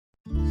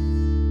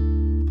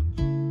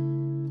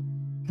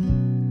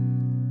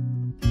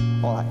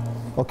All right.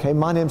 Okay,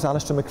 my name's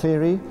Alistair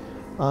McCleary.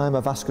 I'm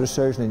a vascular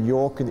surgeon in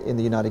York in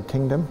the United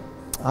Kingdom.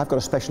 I've got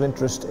a special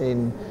interest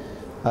in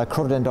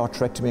carotid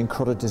endarterectomy and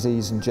carotid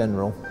disease in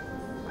general.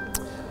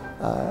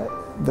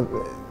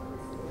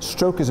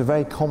 Stroke is a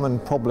very common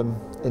problem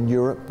in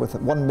Europe, with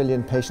 1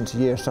 million patients a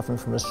year suffering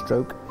from a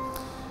stroke.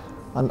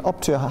 And up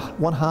to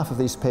one half of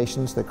these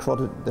patients,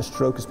 the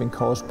stroke has been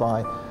caused by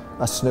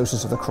a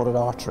stenosis of the carotid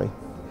artery.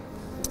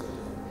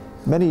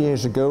 Many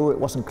years ago, it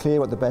wasn't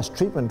clear what the best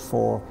treatment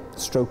for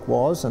stroke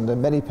was, and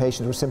many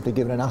patients were simply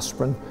given an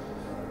aspirin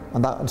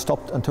and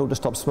told to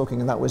stop smoking,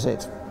 and that was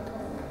it.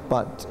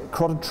 But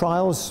carotid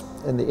trials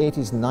in the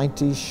 80s and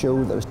 90s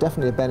showed there was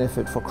definitely a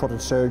benefit for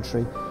carotid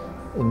surgery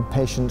in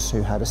patients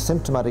who had a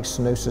symptomatic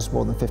stenosis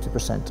more than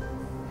 50%.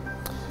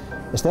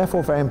 It's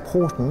therefore very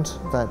important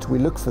that we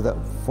look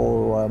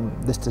for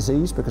this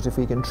disease, because if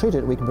we can treat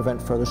it, we can prevent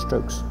further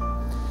strokes.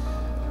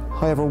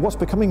 However, what's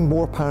becoming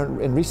more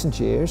apparent in recent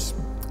years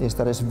is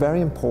that it's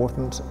very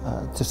important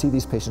to see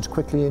these patients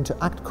quickly and to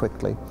act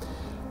quickly.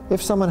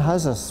 If someone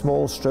has a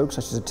small stroke,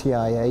 such as a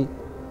TIA,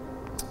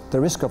 the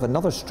risk of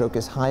another stroke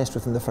is highest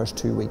within the first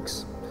 2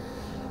 weeks.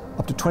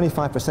 Up to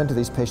 25% of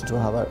these patients will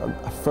have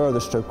a further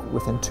stroke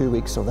within 2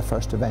 weeks of the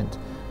first event.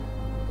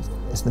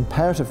 It's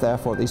imperative,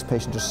 therefore, that these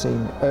patients are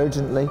seen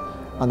urgently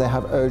and they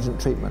have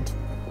urgent treatment.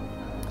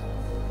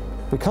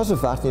 Because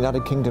of that, in the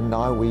United Kingdom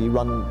now, we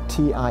run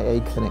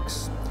TIA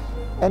clinics.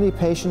 Any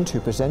patient who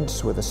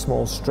presents with a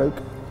small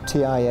stroke,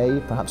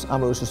 TIA, perhaps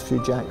amaurosis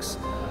fugax,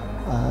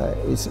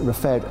 is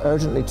referred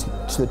urgently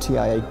to the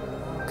TIA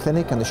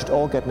clinic, and they should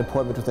all get an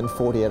appointment within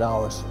 48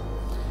 hours.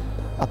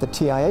 At the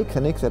TIA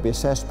clinic, they'll be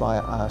assessed by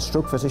a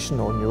stroke physician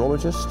or a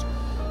neurologist,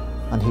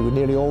 and he would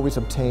nearly always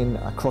obtain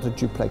a carotid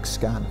duplex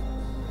scan.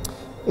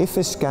 If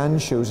this scan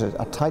shows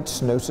a tight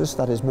stenosis,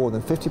 that is more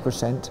than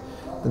 50%,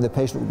 then the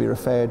patient will be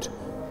referred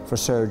for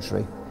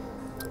surgery.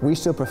 We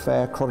still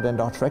prefer carotid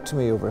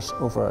endarterectomy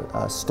over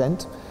a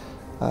stent.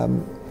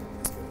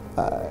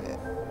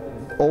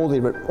 All the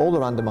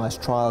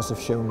randomized trials have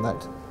shown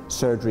that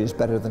surgery is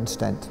better than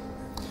stent.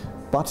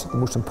 But the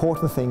most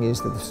important thing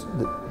is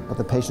that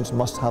the patients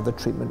must have the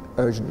treatment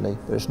urgently.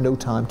 There's no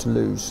time to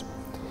lose.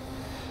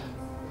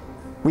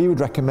 We would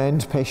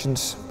recommend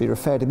patients be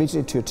referred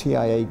immediately to a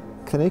TIA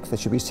clinic. They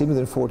should be seen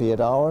within 48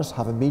 hours,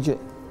 have immediate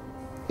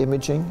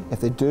imaging.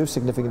 If they do have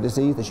significant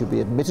disease, they should be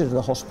admitted to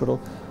the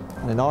hospital,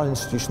 and in our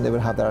institution they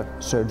would have their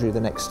surgery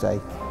the next day.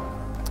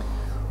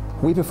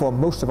 We perform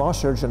most of our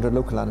surgery under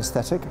local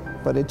anaesthetic,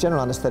 but a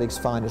general anaesthetic is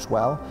fine as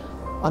well.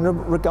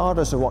 And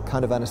regardless of what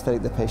kind of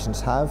anaesthetic the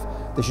patients have,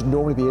 they should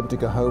normally be able to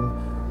go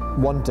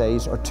home 1 day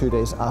or 2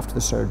 days after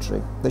the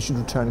surgery. They should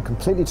return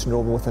completely to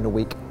normal within a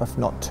week, if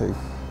not 2.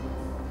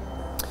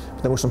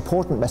 But the most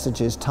important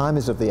message is time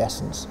is of the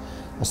essence.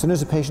 As soon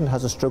as a patient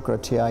has a stroke or a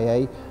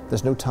TIA,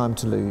 there's no time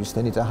to lose.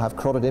 They need to have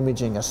carotid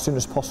imaging as soon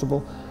as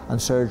possible and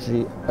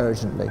surgery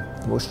urgently.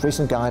 The most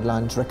recent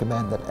guidelines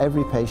recommend that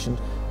every patient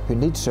who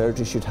needs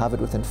surgery should have it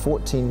within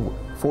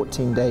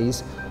 14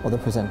 days of the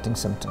presenting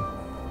symptom.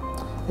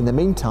 In the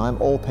meantime,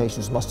 all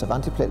patients must have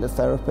antiplatelet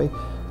therapy.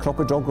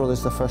 Clopidogrel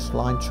is the first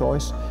line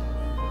choice,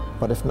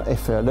 but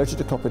if they're allergic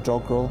to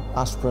clopidogrel,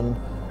 aspirin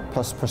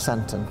plus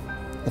Procentin.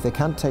 If they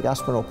can't take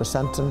aspirin or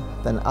Procentin,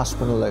 then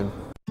aspirin alone.